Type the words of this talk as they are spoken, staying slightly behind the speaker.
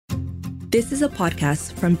This is a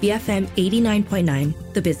podcast from BFM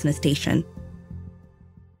 89.9, the business station.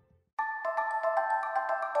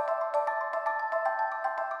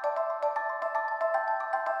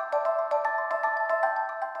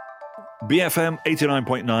 BFM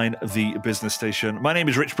 89.9, the business station. My name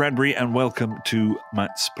is Rich Bradbury and welcome to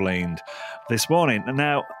Mattsplained this morning.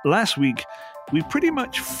 Now, last week, we pretty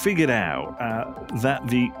much figured out that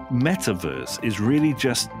the metaverse is really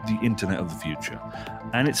just the internet of the future.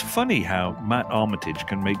 And it's funny how Matt Armitage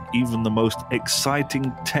can make even the most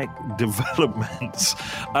exciting tech developments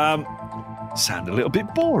sound a little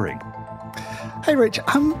bit boring. Hey, Rich,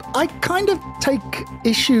 I kind of take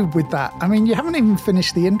issue with that. I mean, you haven't even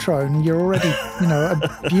finished the intro and you're already,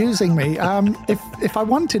 abusing me. If I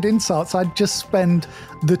wanted insults, I'd just spend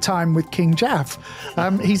the time with King Jaff.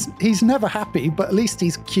 He's never happy, but at least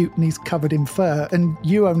he's cute and he's covered in fur, and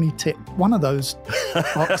you only tick one of those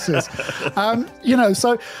boxes.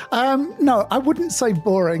 No, I wouldn't say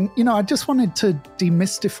boring. I just wanted to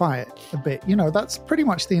demystify it a bit. That's pretty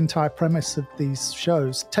much the entire premise of these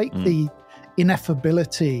shows. Take the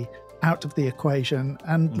ineffability out of the equation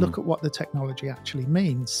and look at what the technology actually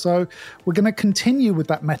means. So we're going to continue with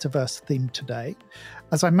that metaverse theme today.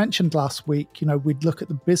 As I mentioned last week, we'd look at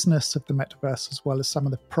the business of the metaverse as well as some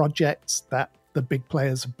of the projects that the big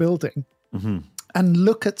players are building and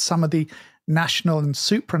look at some of the national and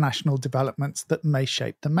supranational developments that may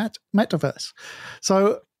shape the metaverse.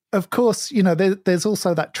 So of course, there's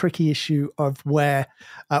also that tricky issue of where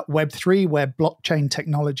Web3, where blockchain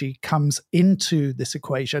technology comes into this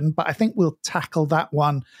equation. But I think we'll tackle that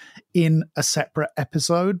one in a separate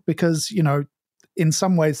episode because, in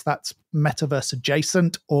some ways that's metaverse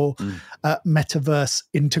adjacent or metaverse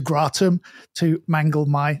integratum, to mangle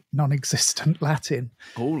my non-existent Latin.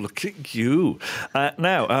 Oh, look at you.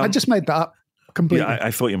 Now, I just made that up. Completely. Yeah,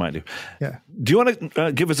 I thought you might do. Yeah. Do you want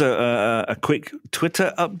to give us a quick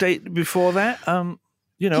Twitter update before that? I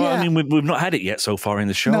mean, we've not had it yet so far in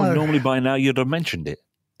the show. No. Normally by now you'd have mentioned it.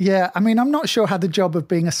 Yeah, I mean, I'm not sure how the job of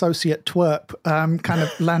being associate twerp kind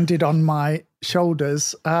of landed on my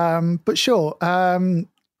shoulders, but sure.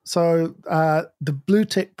 So the Blue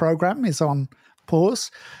Tick program is on pause.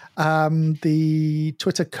 The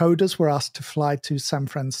Twitter coders were asked to fly to San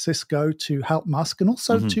Francisco to help Musk and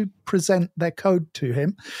also to present their code to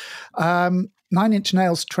him. Nine Inch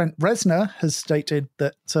Nails' Trent Reznor has stated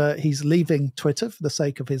that he's leaving Twitter for the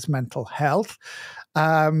sake of his mental health.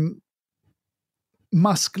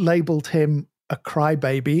 Musk labeled him a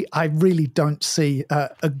crybaby. I really don't see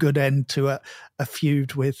a good end to a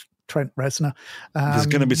feud with Trent Reznor. There's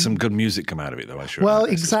going to be some good music come out of it, though, I'm sure. Well,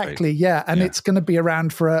 exactly, yeah. And it's going to be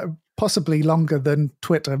around for possibly longer than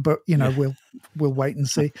Twitter, but, we'll wait and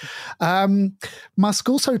see. Musk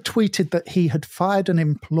also tweeted that he had fired an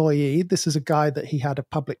employee. This is a guy that he had a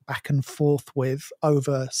public back and forth with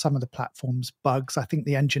over some of the platform's bugs. I think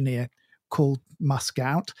the engineer called Musk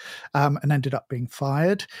out and ended up being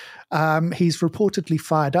fired. He's reportedly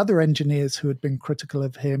fired other engineers who had been critical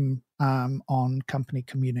of him on company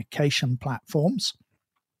communication platforms.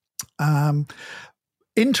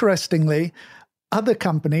 Interestingly, other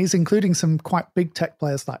companies, including some quite big tech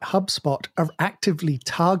players like HubSpot, are actively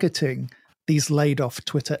targeting these laid-off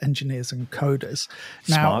Twitter engineers and coders.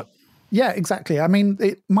 Smart. Yeah, exactly. I mean,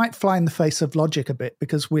 it might fly in the face of logic a bit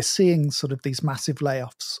because we're seeing sort of these massive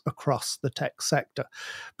layoffs across the tech sector.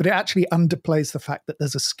 But it actually underplays the fact that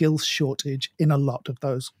there's a skills shortage in a lot of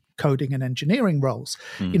those coding and engineering roles.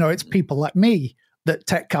 It's people like me that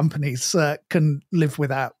tech companies can live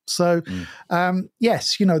without. So,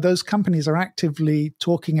 yes, those companies are actively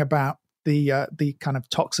talking about the kind of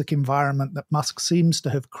toxic environment that Musk seems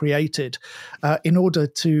to have created in order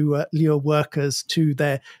to lure workers to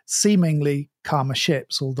their seemingly calmer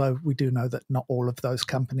ships, although we do know that not all of those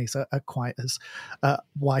companies are quite as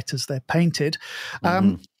white as they're painted.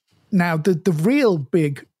 Now, the real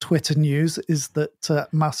big Twitter news is that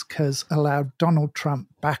Musk has allowed Donald Trump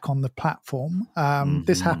back on the platform.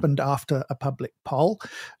 This happened after a public poll.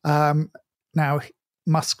 Now,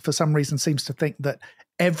 Musk, for some reason, seems to think that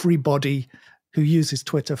everybody who uses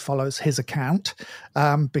Twitter follows his account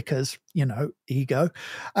because, ego.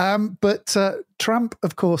 But Trump,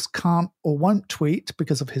 of course, can't or won't tweet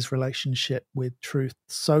because of his relationship with Truth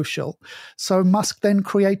Social. So Musk then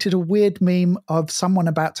created a weird meme of someone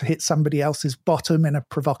about to hit somebody else's bottom in a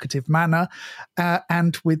provocative manner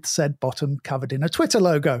and with said bottom covered in a Twitter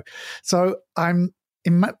logo. So I'm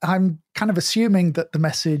kind of assuming that the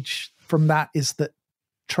message from that is that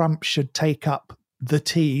Trump should take up the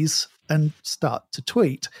tease and start to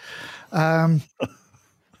tweet.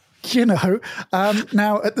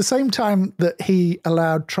 Now, at the same time that he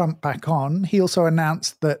allowed Trump back on, he also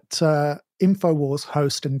announced that InfoWars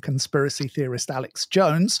host and conspiracy theorist Alex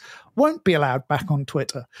Jones won't be allowed back on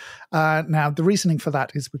Twitter. Now, the reasoning for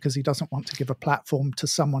that is because he doesn't want to give a platform to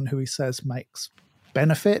someone who he says makes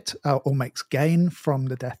benefit or makes gain from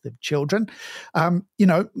the death of children.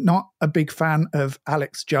 Not a big fan of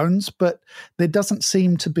Alex Jones, but there doesn't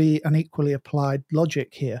seem to be an equally applied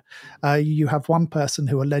logic here. You have one person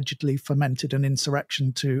who allegedly fomented an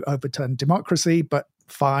insurrection to overturn democracy, but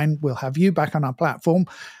fine, we'll have you back on our platform.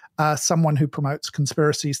 Someone who promotes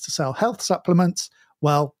conspiracies to sell health supplements,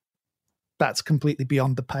 well, that's completely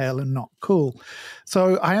beyond the pale and not cool.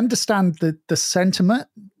 So I understand the sentiment,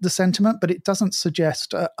 but it doesn't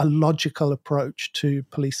suggest a logical approach to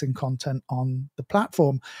policing content on the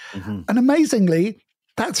platform. Mm-hmm. And amazingly,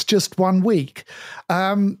 that's just 1 week.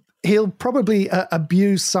 He'll probably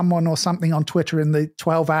abuse someone or something on Twitter in the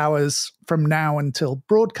 12 hours from now until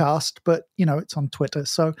broadcast, but, it's on Twitter,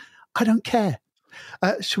 so I don't care.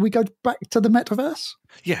 Should we go back to the metaverse?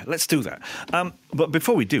 Yeah, let's do that. But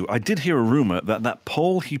before we do, I did hear a rumor that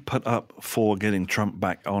poll he put up for getting Trump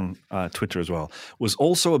back on Twitter as well was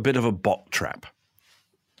also a bit of a bot trap.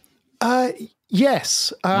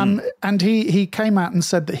 Yes. And he came out and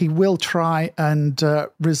said that he will try and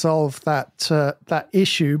resolve that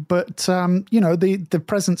issue. But, the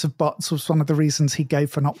presence of bots was one of the reasons he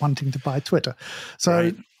gave for not wanting to buy Twitter. So...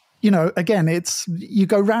 Right. Again, you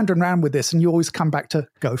go round and round with this and you always come back to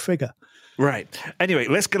go figure. Right. Anyway,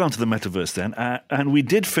 let's get on to the metaverse then. And we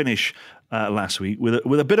did finish last week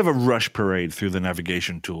with a bit of a rush parade through the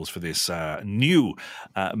navigation tools for this new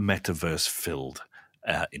metaverse-filled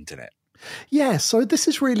internet. Yeah, so this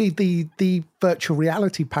is really the virtual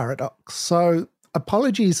reality paradox. So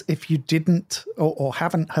apologies if you didn't or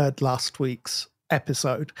haven't heard last week's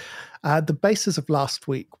episode. The basis of last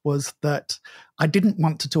week was that I didn't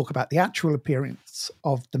want to talk about the actual appearance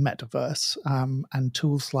of the metaverse and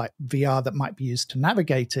tools like VR that might be used to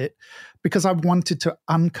navigate it, because I wanted to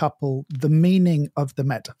uncouple the meaning of the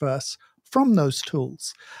metaverse from those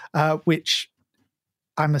tools, which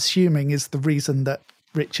I'm assuming is the reason that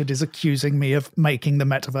Richard is accusing me of making the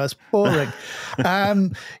metaverse boring.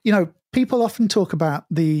 People often talk about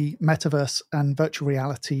the metaverse and virtual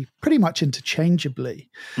reality pretty much interchangeably.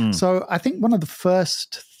 So I think one of the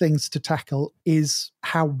first things to tackle is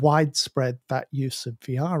how widespread that use of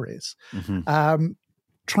VR is. Mm-hmm.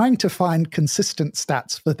 Trying to find consistent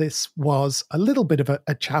stats for this was a little bit of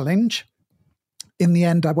a challenge. In the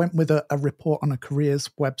end, I went with a report on a careers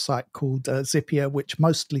website called Zippia, which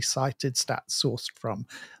mostly cited stats sourced from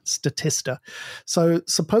Statista. So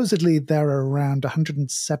supposedly there are around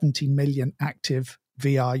 170 million active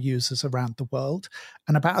VR users around the world,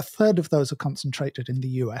 and about a third of those are concentrated in the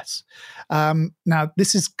US. Now,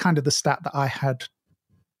 this is kind of the stat that I had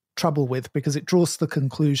trouble with because it draws the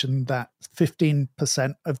conclusion that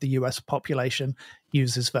 15% of the US population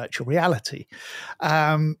uses virtual reality.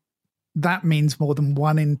 That means more than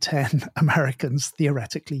 1 in 10 Americans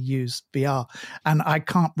theoretically use VR. And I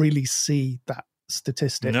can't really see that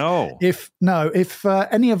statistic. If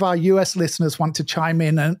any of our US listeners want to chime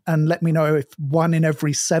in and let me know if 1 in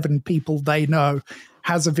every 7 people they know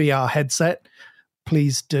has a VR headset,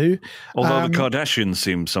 please do. Although the Kardashians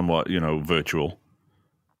seem somewhat, virtual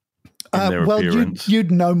in their appearance.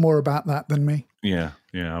 You'd know more about that than me. Yeah,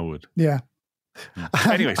 I would. Yeah.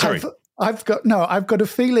 Anyway, sorry. I've got a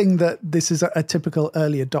feeling that this is a typical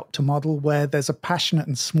early adopter model where there's a passionate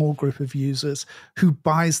and small group of users who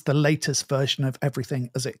buys the latest version of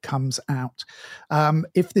everything as it comes out.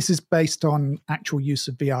 If this is based on actual use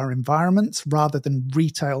of VR environments rather than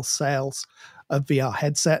retail sales of VR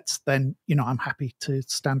headsets, then I'm happy to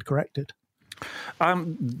stand corrected.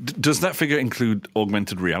 Does that figure include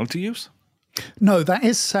augmented reality use? No, that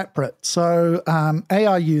is separate. So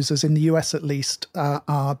AR users in the US at least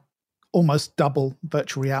are almost double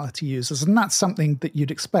virtual reality users. And that's something that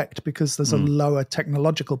you'd expect because there's a lower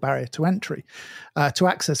technological barrier to entry. To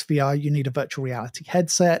access VR, you need a virtual reality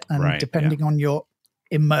headset. And depending on your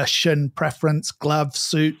immersion preference, gloves,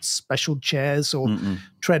 suits, special chairs, or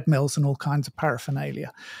treadmills and all kinds of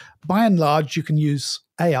paraphernalia. By and large, you can use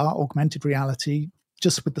AR, augmented reality,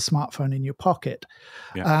 just with the smartphone in your pocket.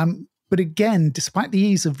 Yeah. But again, despite the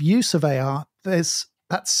ease of use of AR, that's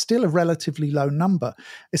still a relatively low number,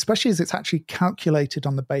 especially as it's actually calculated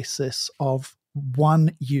on the basis of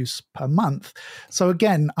 1 use per month. So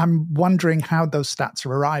again, I'm wondering how those stats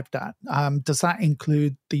are arrived at. Does that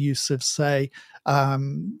include the use of, say,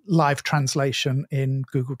 live translation in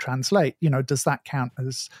Google Translate? Does that count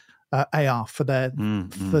as AR for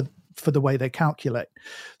for the way they calculate.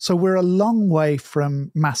 So we're a long way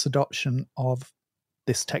from mass adoption of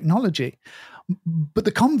this technology. But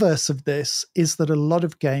the converse of this is that a lot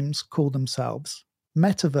of games call themselves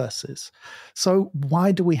metaverses. So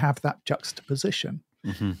why do we have that juxtaposition?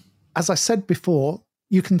 Mm-hmm. As I said before,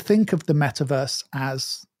 you can think of the metaverse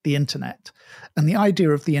as the internet. And the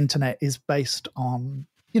idea of the internet is based on,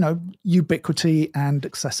 ubiquity and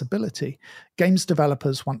accessibility. Games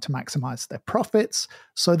developers want to maximize their profits,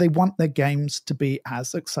 so they want their games to be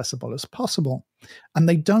as accessible as possible. And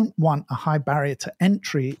they don't want a high barrier to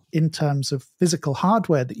entry in terms of physical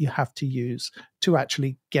hardware that you have to use to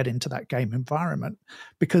actually get into that game environment,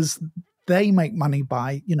 because they make money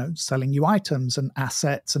by, selling you items and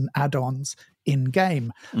assets and add-ons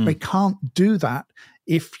in-game. They can't do that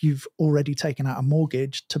if you've already taken out a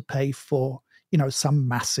mortgage to pay for some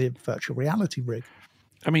massive virtual reality rig.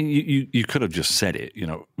 I mean, you could have just said it,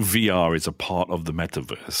 VR is a part of the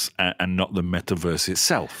metaverse and not the metaverse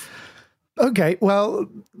itself. Okay, well,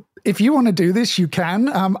 if you want to do this, you can.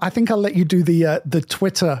 I think I'll let you do the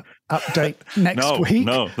Twitter update next week.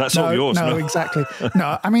 No, that's all yours. No, exactly.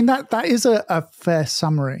 No, I mean, that is a fair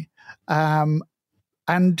summary. And,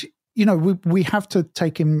 we have to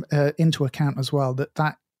take into account as well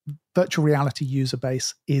that virtual reality user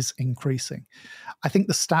base is increasing. I think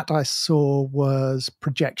the stat I saw was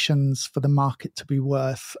projections for the market to be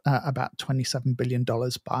worth about $27 billion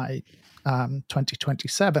by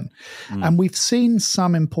 2027. And we've seen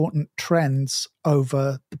some important trends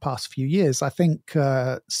over the past few years. I think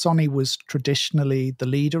Sony was traditionally the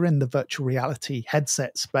leader in the virtual reality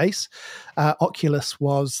headset space. Oculus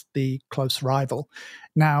was the close rival.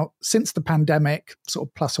 Now, since the pandemic, sort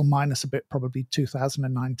of plus or minus a bit, probably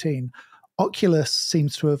 2019, Oculus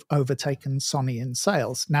seems to have overtaken Sony in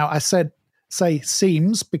sales. Now, I say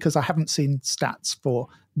seems because I haven't seen stats for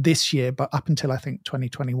this year, but up until I think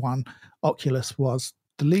 2021, Oculus was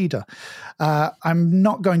the leader. I'm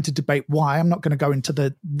not going to debate why. I'm not going to go into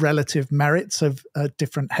the relative merits of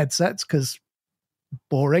different headsets because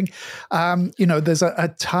boring. There's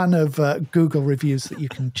a ton of Google reviews that you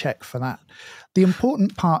can check for that. The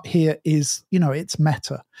important part here is, it's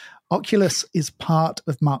Meta. Oculus is part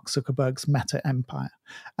of Mark Zuckerberg's Meta empire.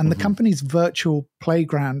 And the company's virtual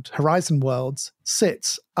playground, Horizon Worlds,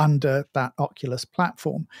 sits under that Oculus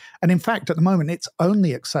platform. And in fact, at the moment, it's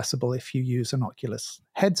only accessible if you use an Oculus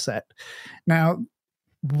headset. Now,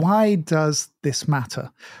 why does this matter?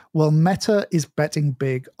 Well, Meta is betting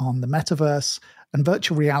big on the metaverse, and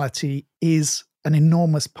virtual reality is an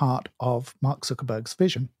enormous part of Mark Zuckerberg's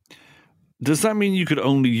vision. Does that mean you could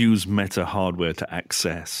only use Meta hardware to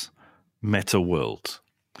access Meta worlds?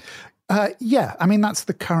 Yeah, I mean, that's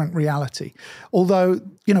the current reality. Although,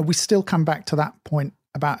 we still come back to that point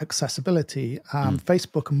about accessibility.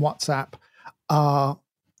 Facebook and WhatsApp are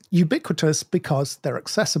ubiquitous because they're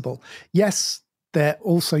accessible. Yes, they're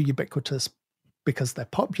also ubiquitous because they're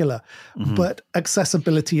popular, but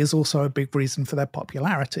accessibility is also a big reason for their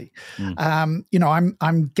popularity.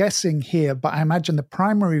 I'm guessing here, but I imagine the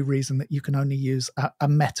primary reason that you can only use a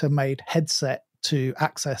Meta-made headset to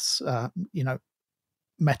access,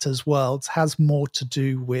 Meta's worlds has more to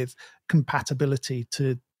do with compatibility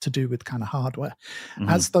to do with kind of hardware.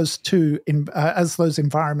 As those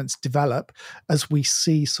environments develop, as we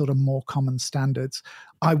see sort of more common standards,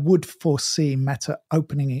 I would foresee Meta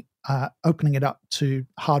opening it up to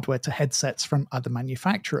hardware to headsets from other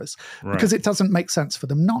manufacturers, because it doesn't make sense for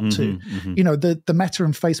them not to. The Meta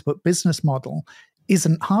and Facebook business model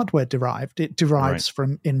isn't hardware derived. It derives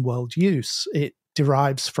from in-world use. It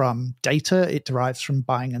derives from data. It derives from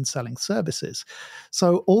buying and selling services.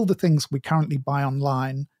 So all the things we currently buy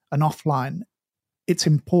online and offline, it's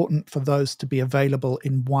important for those to be available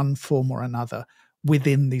in one form or another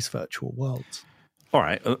within these virtual worlds. All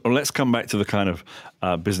right, let's come back to the kind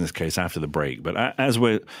of business case after the break. But as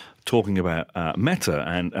we're talking about Meta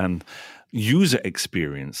and user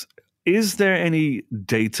experience, is there any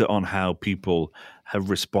data on how people have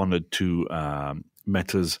responded to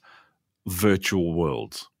Meta's virtual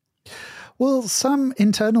worlds? Well, some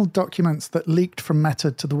internal documents that leaked from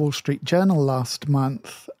Meta to the Wall Street Journal last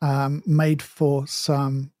month made for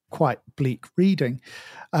some quite bleak reading.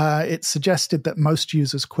 It suggested that most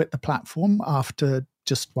users quit the platform after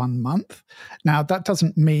just 1 month. Now, that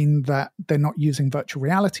doesn't mean that they're not using virtual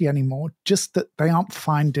reality anymore, just that they aren't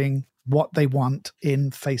finding what they want in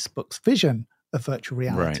Facebook's vision of virtual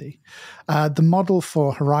reality. The model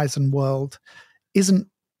for Horizon World isn't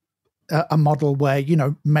a model where,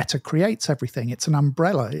 Meta creates everything. It's an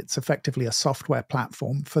umbrella. It's effectively a software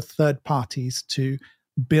platform for third parties to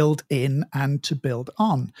build in and to build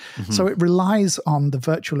on. So it relies on the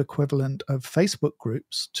virtual equivalent of Facebook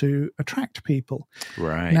groups to attract people.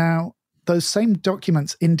 Right. Now, those same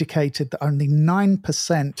documents indicated that only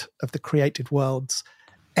 9% of the created worlds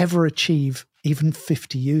ever achieve even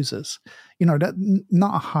 50 users.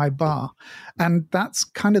 Not a high bar. And that's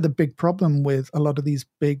kind of the big problem with a lot of these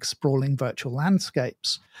big sprawling virtual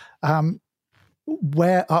landscapes.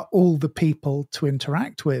 Where are all the people to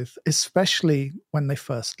interact with, especially when they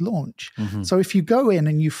first launch? So if you go in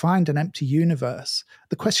and you find an empty universe,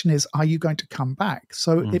 the question is, are you going to come back?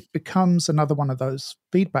 So it becomes another one of those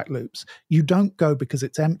feedback loops. You don't go because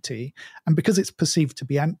it's empty, and because it's perceived to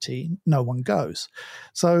be empty, no one goes.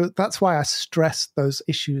 So that's why I stress those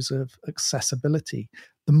issues of accessibility.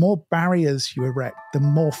 The more barriers you erect, the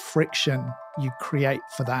more friction you create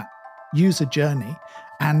for that user journey,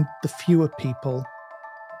 and the fewer people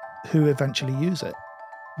who eventually use it.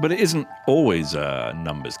 But it isn't always a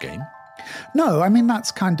numbers game. No, I mean,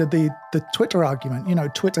 that's kind of the Twitter argument.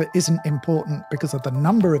 Twitter isn't important because of the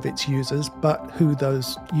number of its users, but who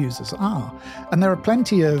those users are. And there are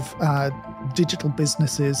plenty of digital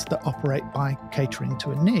businesses that operate by catering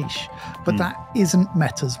to a niche, but that isn't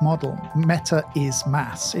Meta's model. Meta is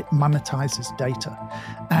mass. It monetizes data.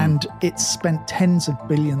 And it's spent tens of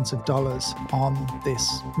billions of dollars on this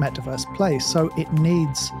metaverse place. So it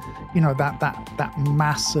needs, that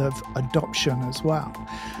massive adoption as well.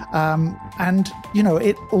 And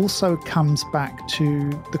it also comes back to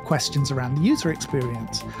the questions around the user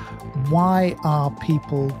experience. Why are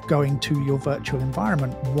people going to your virtual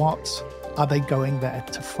environment? What are they going there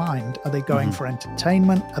to find? Are they going for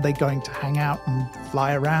entertainment? Are they going to hang out and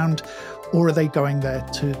fly around? Or are they going there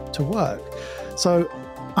to work? So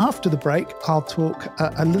after the break, I'll talk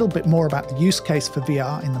a little bit more about the use case for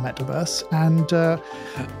VR in the metaverse,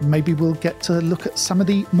 and maybe we'll get to look at some of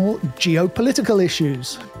the more geopolitical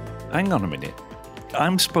issues. Hang on a minute.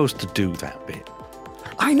 I'm supposed to do that bit.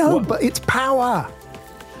 I know, but it's power.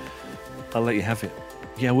 I'll let you have it.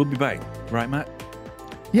 Yeah, we'll be back. Right, Matt?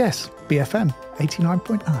 Yes, BFM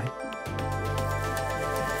 89.9.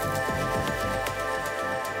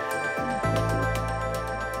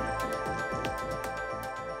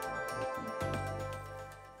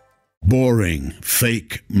 Boring,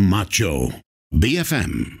 fake, macho.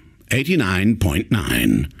 BFM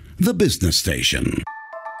 89.9, the business station.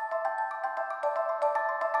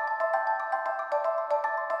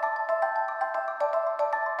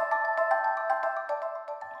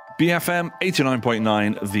 BFM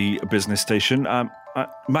 89.9, the business station.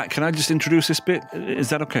 Matt, can I just introduce this bit? Is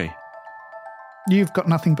that okay? You've got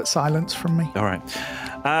nothing but silence from me. All right.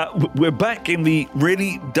 We're back in the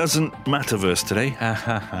Really Doesn't Matterverse today.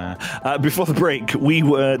 Before the break, we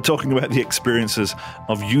were talking about the experiences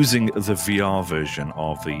of using the VR version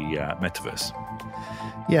of the metaverse.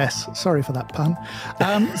 Yes, sorry for that pun.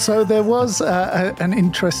 So there was an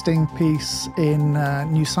interesting piece in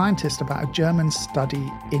New Scientist about a German study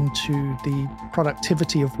into the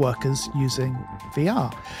productivity of workers using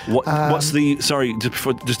VR. What's the... Sorry,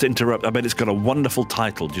 just to interrupt, I bet it's got a wonderful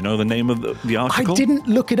title. Do you know the name of the article? I didn't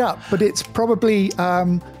look it up, but it's probably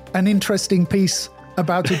an interesting piece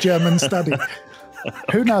about a German study.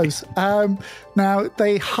 Who knows? Now,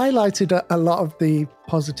 they highlighted a lot of the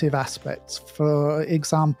positive aspects. For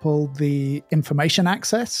example, the information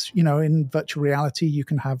access. In virtual reality, you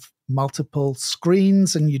can have multiple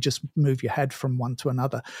screens and you just move your head from one to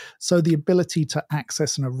another. So the ability to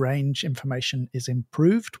access and arrange information is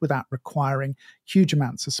improved without requiring huge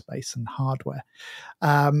amounts of space and hardware.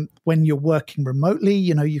 When you're working remotely,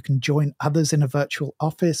 you can join others in a virtual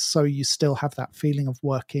office, so you still have that feeling of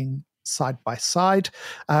working side by side.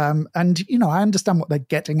 And, I understand what they're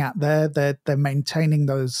getting at there. They're maintaining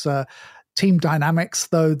those team dynamics,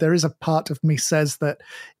 though there is a part of me says that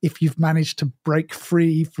if you've managed to break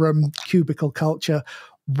free from cubicle culture,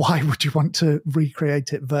 why would you want to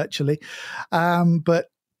recreate it virtually? But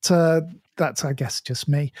that's, I guess, just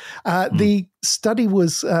me. The study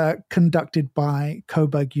was conducted by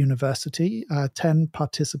Coburg University. 10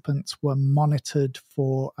 participants were monitored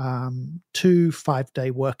for 2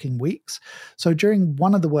 5-day working weeks. So during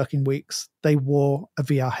one of the working weeks, they wore a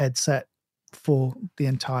VR headset for the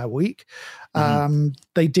entire week.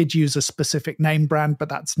 They did use a specific name brand, but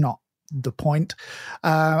that's not the point.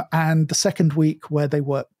 And the second week where they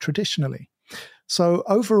worked traditionally. So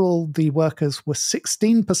overall, the workers were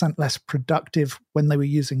 16% less productive when they were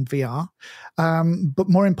using VR. But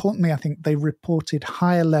more importantly, I think they reported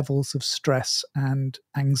higher levels of stress and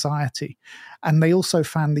anxiety. And they also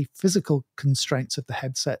found the physical constraints of the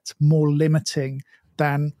headsets more limiting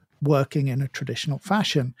than working in a traditional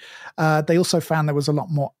fashion. They also found there was a lot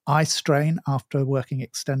more eye strain after working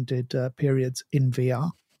extended periods in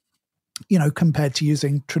VR, compared to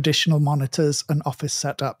using traditional monitors and office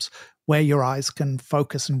setups where your eyes can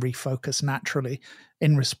focus and refocus naturally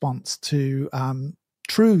in response to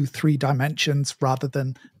true 3 dimensions rather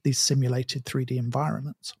than these simulated 3D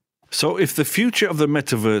environments. So if the future of the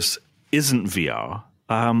metaverse isn't VR,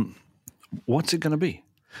 what's it going to be?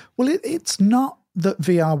 Well, it's not that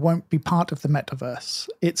VR won't be part of the metaverse.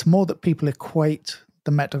 It's more that people equate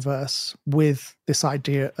the metaverse with this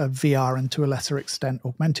idea of VR and, to a lesser extent,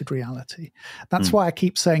 augmented reality. That's why I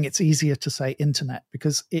keep saying it's easier to say internet,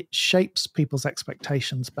 because it shapes people's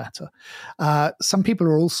expectations better. Some people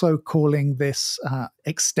are also calling this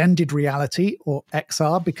extended reality, or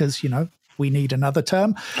XR, because, we need another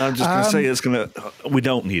term. I'm just going to say we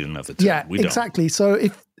don't need another term. Yeah, exactly. So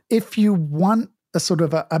if you want a sort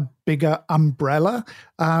of a bigger umbrella,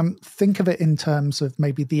 think of it in terms of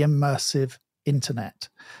maybe the immersive internet,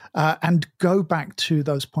 and go back to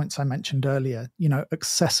those points I mentioned earlier,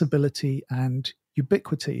 accessibility and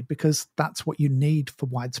ubiquity, because that's what you need for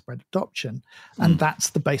widespread adoption. And that's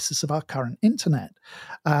the basis of our current internet.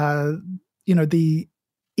 The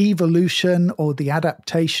evolution or the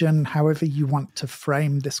adaptation, however you want to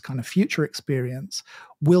frame this kind of future experience,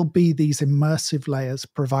 will be these immersive layers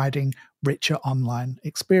providing richer online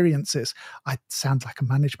experiences. I sound like a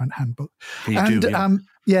management handbook. You do,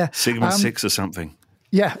 yeah. Sigma 6 or something.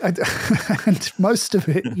 Yeah, and most of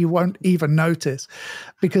it you won't even notice,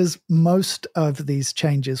 because most of these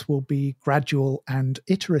changes will be gradual and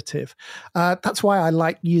iterative. That's why I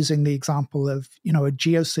like using the example of, a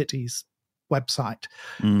GeoCities website,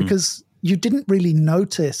 because you didn't really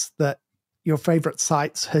notice that your favorite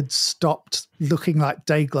sites had stopped looking like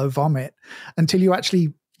Dayglow vomit until you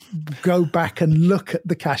actually go back and look at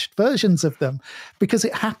the cached versions of them, because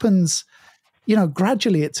it happens,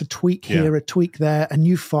 gradually. It's a tweak here, a tweak there, a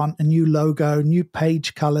new font, a new logo, new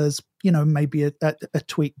page colors, maybe a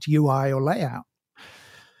tweaked UI or layout.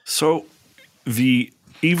 So the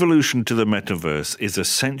evolution to the metaverse is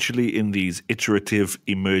essentially in these iterative,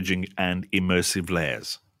 emerging, and immersive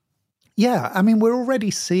layers. Yeah, I mean, we're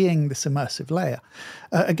already seeing this immersive layer.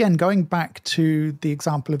 Again, going back to the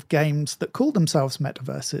example of games that call themselves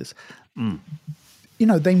metaverses,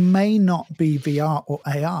 they may not be VR or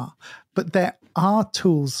AR, but there are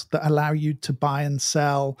tools that allow you to buy and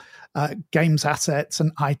sell games assets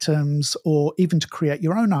and items, or even to create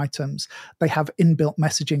your own items. They have inbuilt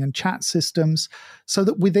messaging and chat systems, so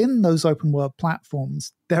that within those open world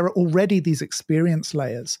platforms, there are already these experience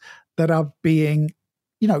layers that are being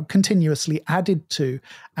continuously added to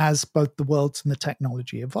as both the worlds and the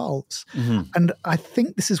technology evolves. And I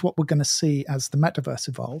think this is what we're going to see as the metaverse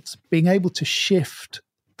evolves, being able to shift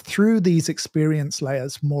through these experience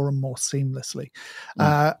layers more and more seamlessly.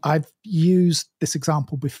 I've used this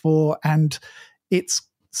example before, and it's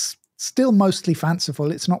still mostly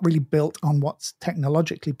fanciful. It's not really built on what's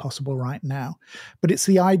technologically possible right now. But it's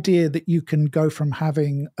the idea that you can go from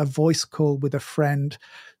having a voice call with a friend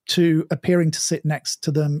to appearing to sit next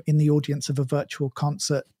to them in the audience of a virtual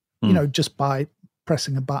concert, just by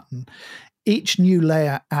pressing a button. Each new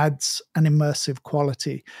layer adds an immersive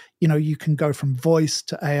quality. You can go from voice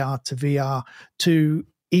to AR to VR to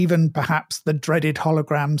even perhaps the dreaded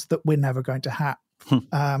holograms that we're never going to have.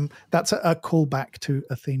 That's a callback to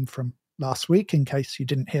a theme from last week, in case you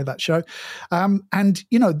didn't hear that show. And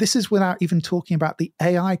this is without even talking about the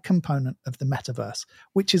AI component of the metaverse,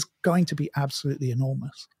 which is going to be absolutely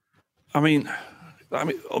enormous. I mean,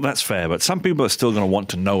 that's fair, but some people are still going to want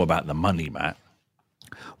to know about the money, Matt.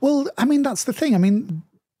 Well, that's the thing.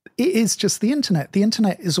 It is just the internet. The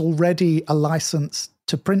internet is already a license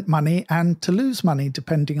to print money and to lose money,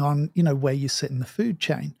 depending on, where you sit in the food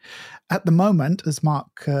chain. At the moment, as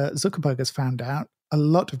Mark Zuckerberg has found out, a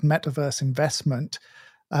lot of metaverse investment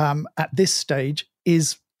at this stage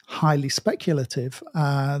is highly speculative.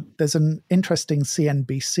 There's an interesting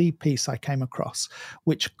CNBC piece I came across,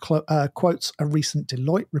 which quotes a recent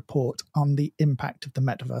Deloitte report on the impact of the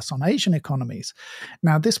metaverse on Asian economies.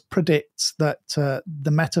 Now, this predicts that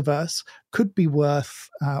the metaverse could be worth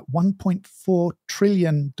 $1.4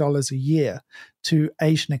 trillion a year to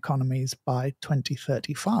Asian economies by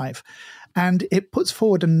 2035. And it puts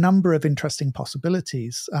forward a number of interesting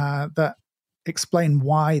possibilities that explain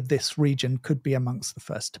why this region could be amongst the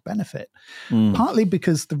first to benefit. Partly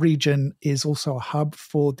because the region is also a hub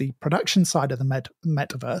for the production side of the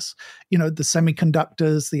metaverse, the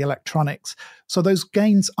semiconductors, the electronics. So those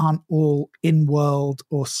gains aren't all in-world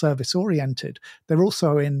or service-oriented. They're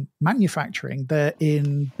also in manufacturing. They're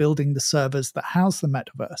in building the servers that house the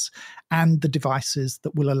metaverse and the devices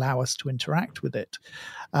that will allow us to interact with it.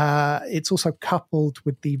 It's also coupled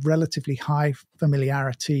with the relatively high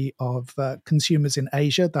familiarity of consumers in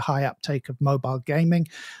Asia, the high uptake of mobile gaming.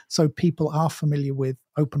 So people are familiar with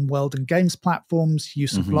open world and games platforms,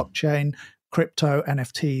 use of blockchain, crypto,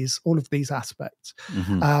 NFTs, all of these aspects.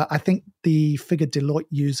 I think the figure Deloitte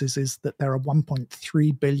uses is that there are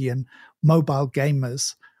 1.3 billion mobile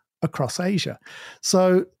gamers across Asia.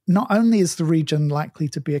 So not only is the region likely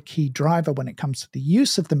to be a key driver when it comes to the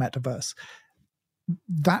use of the metaverse,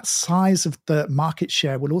 that size of the market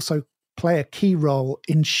share will also play a key role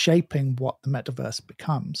in shaping what the metaverse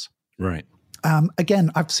becomes. Right.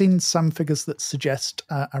 Again, I've seen some figures that suggest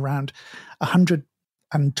around $120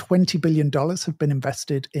 billion have been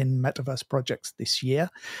invested in metaverse projects this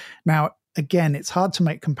year. Now, again, it's hard to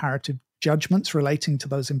make comparative judgments relating to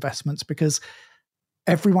those investments because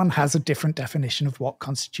everyone has a different definition of what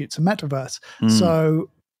constitutes a metaverse.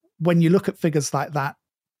 So when you look at figures like that,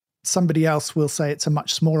 somebody else will say it's a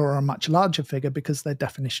much smaller or a much larger figure because their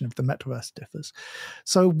definition of the metaverse differs.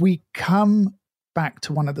 So we come back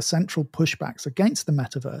to one of the central pushbacks against the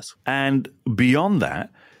metaverse. And beyond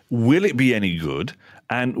that, will it be any good?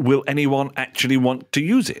 And will anyone actually want to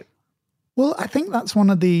use it? Well, I think that's one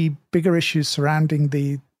of the bigger issues surrounding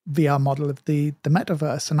the VR model of the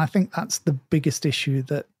metaverse. And I think that's the biggest issue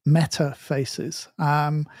that Meta faces.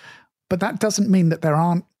 But that doesn't mean that there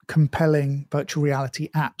aren't compelling virtual reality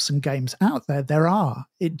apps and games out there. There are.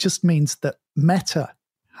 It just means that Meta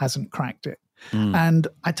hasn't cracked it. And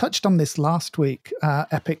I touched on this last week,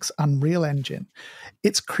 Epic's Unreal Engine.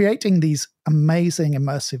 It's creating these amazing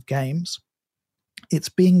immersive games. It's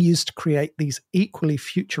being used to create these equally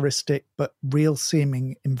futuristic but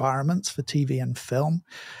real-seeming environments for TV and film.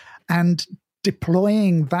 And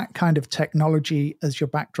deploying that kind of technology as your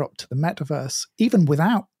backdrop to the metaverse, even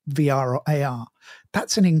without VR or AR,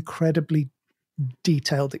 that's an incredibly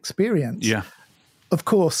detailed experience. Yeah. Of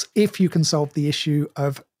course, if you can solve the issue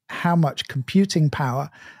of how much computing power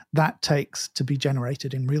that takes to be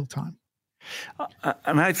generated in real time.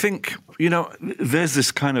 And I think, there's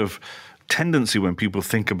this kind of tendency when people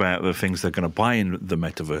think about the things they're going to buy in the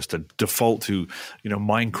metaverse to default to,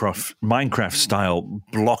 Minecraft style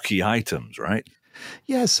blocky items, right?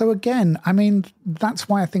 Yeah, so again, I mean, that's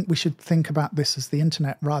why I think we should think about this as the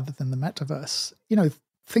internet rather than the metaverse.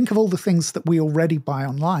 Think of all the things that we already buy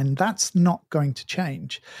online. That's not going to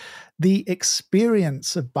change. The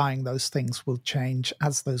experience of buying those things will change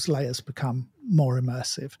as those layers become more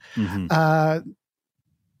immersive.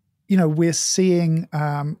 We're seeing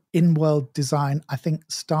in-world design, I think,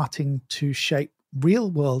 starting to shape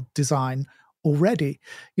real-world design already.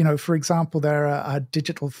 For example, there are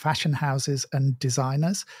digital fashion houses and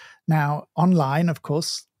designers. Now, online, of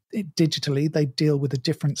course, digitally, they deal with a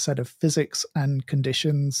different set of physics and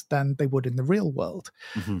conditions than they would in the real world,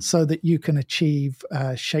 so that you can achieve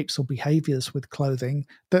shapes or behaviors with clothing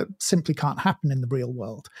that simply can't happen in the real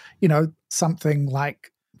world. Something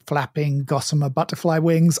like flapping gossamer butterfly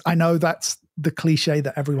wings. I know that's the cliche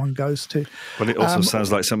that everyone goes to. But it also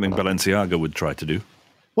sounds like something Balenciaga would try to do.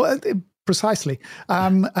 Well, precisely.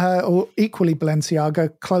 Or equally,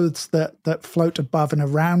 Balenciaga, clothes that float above and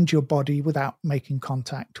around your body without making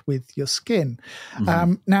contact with your skin.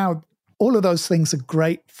 Now, all of those things are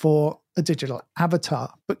great for a digital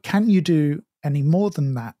avatar, but can you do any more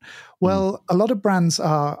than that? Well, a lot of brands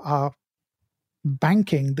are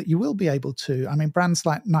banking that you will be able to. I mean, brands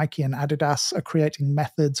like Nike and Adidas are creating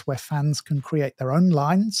methods where fans can create their own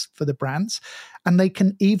lines for the brands, and they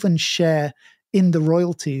can even share in the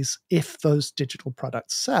royalties if those digital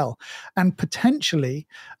products sell. And potentially,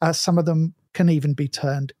 some of them can even be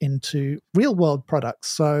turned into real-world products.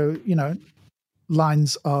 So,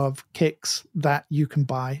 lines of kicks that you can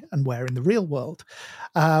buy and wear in the real world.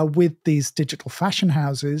 With these digital fashion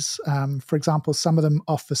houses, for example, some of them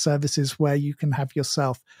offer services where you can have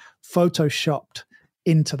yourself photoshopped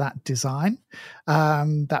into that design.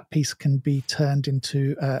 That piece can be turned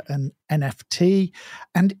into an NFT.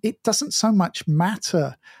 And it doesn't so much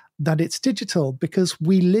matter that it's digital because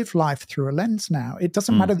we live life through a lens now. It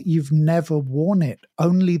doesn't matter that you've never worn it,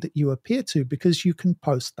 only that you appear to, because you can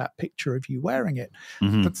post that picture of you wearing it.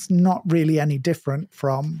 That's not really any different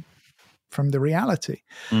from the reality.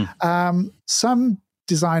 Some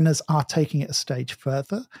designers are taking it a stage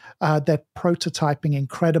further. They're prototyping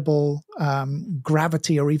incredible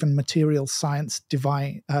gravity or even material science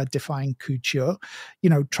defying couture,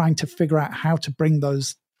 trying to figure out how to bring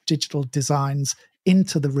those digital designs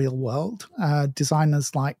into the real world.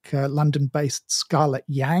 Designers like London-based Scarlett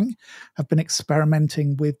Yang have been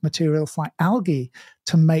experimenting with materials like algae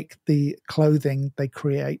to make the clothing they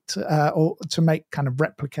create, or to make kind of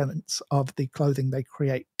replicants of the clothing they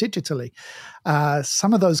create digitally.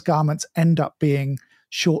 Some of those garments end up being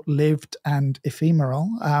short-lived and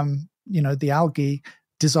ephemeral. The algae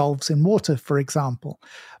dissolves in water, for example.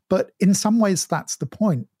 But in some ways, that's the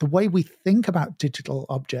point. The way we think about digital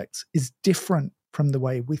objects is different from the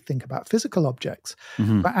way we think about physical objects.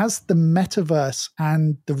 Mm-hmm. But as the metaverse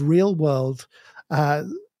and the real world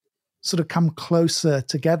sort of come closer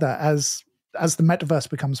together, as the metaverse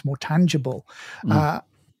becomes more tangible,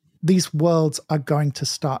 these worlds are going to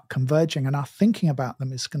start converging, and our thinking about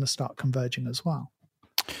them is going to start converging as well.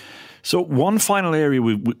 So one final area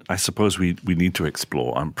I suppose we need to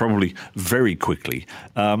explore, and probably very quickly,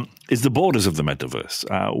 is the borders of the metaverse.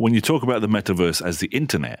 When you talk about the metaverse as the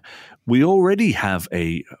internet, we already have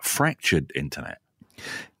a fractured internet.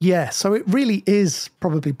 Yeah, so it really is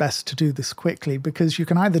probably best to do this quickly, because you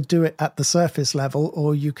can either do it at the surface level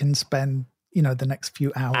or you can spend the next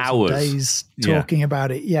few hours. Or days talking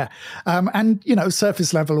about it. Yeah. And,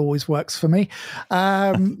 surface level always works for me.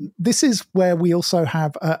 This is where we also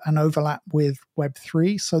have an overlap with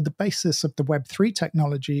Web3. So the basis of the Web3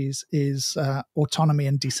 technologies is autonomy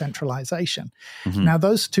and decentralization. Mm-hmm. Now,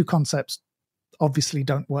 those two concepts obviously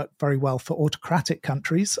don't work very well for autocratic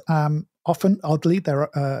countries. Often, oddly,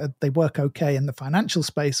 they work okay in the financial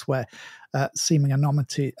space, where seeming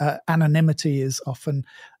anonymity is often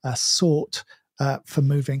sought for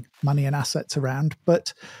moving money and assets around.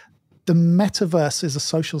 But the metaverse is a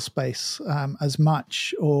social space as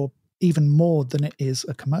much or even more than it is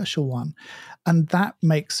a commercial one. And that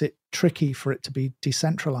makes it tricky for it to be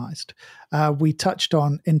decentralized. We touched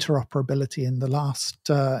on interoperability in the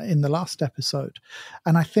last episode.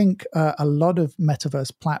 And I think a lot of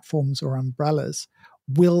metaverse platforms or umbrellas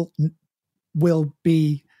will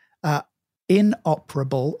be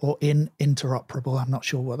inoperable or interoperable. I'm not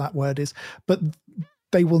sure what that word is, but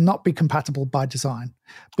they will not be compatible by design,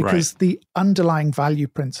 because the underlying value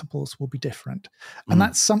principles will be different. And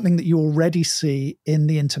that's something that you already see in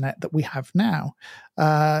the internet that we have now.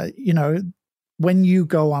 When you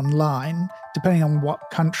go online, depending on what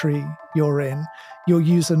country you're in, your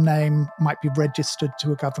username might be registered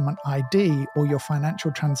to a government ID, or your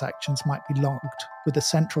financial transactions might be logged with a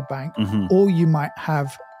central bank, or you might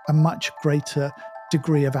have a much greater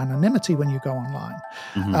degree of anonymity when you go online.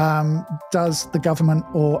 Does the government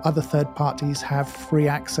or other third parties have free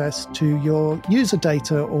access to your user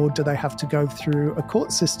data, or do they have to go through a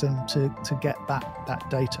court system to get that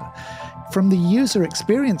data? From the user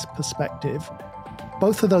experience perspective,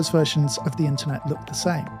 both of those versions of the internet look the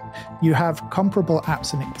same. You have comparable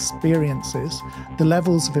apps and experiences. The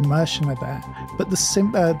levels of immersion are there, but the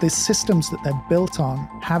systems that they're built on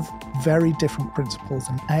have very different principles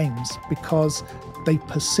and aims, because they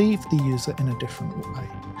perceive the user in a different way.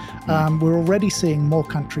 We're already seeing more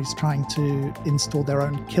countries trying to install their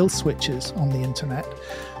own kill switches on the internet.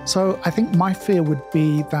 So I think my fear would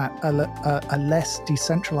be that a less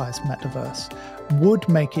decentralized metaverse would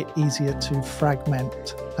make it easier to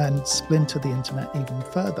fragment and splinter the internet even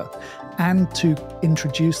further, and to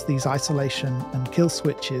introduce these isolation and kill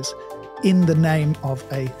switches in the name of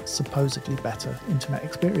a supposedly better internet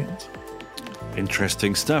experience.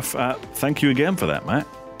 Interesting stuff. Thank you again for that, Matt.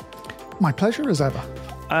 My pleasure as ever.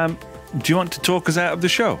 Do you want to talk us out of the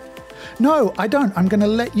show? No, I don't. I'm going to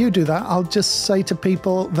let you do that. I'll just say to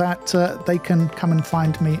people that they can come and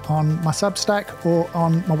find me on my Substack or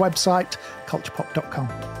on my website, culturepop.com.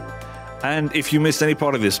 And if you missed any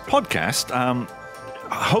part of this podcast,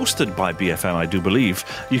 hosted by BFM, I do believe,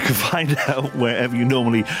 you can find out wherever you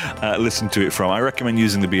normally listen to it from. I recommend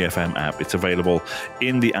using the BFM app. It's available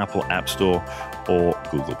in the Apple App Store or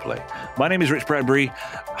Google Play. My name is Rich Bradbury,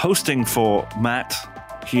 hosting for Matt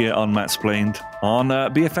here on Mattsplained on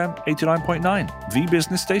BFM 89.9, the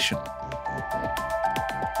business station.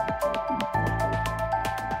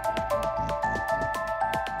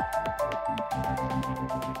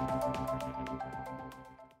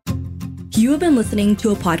 You have been listening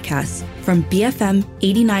to a podcast from BFM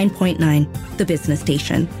 89.9, the business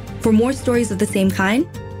station. For more stories of the same kind,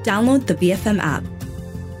 download the BFM app.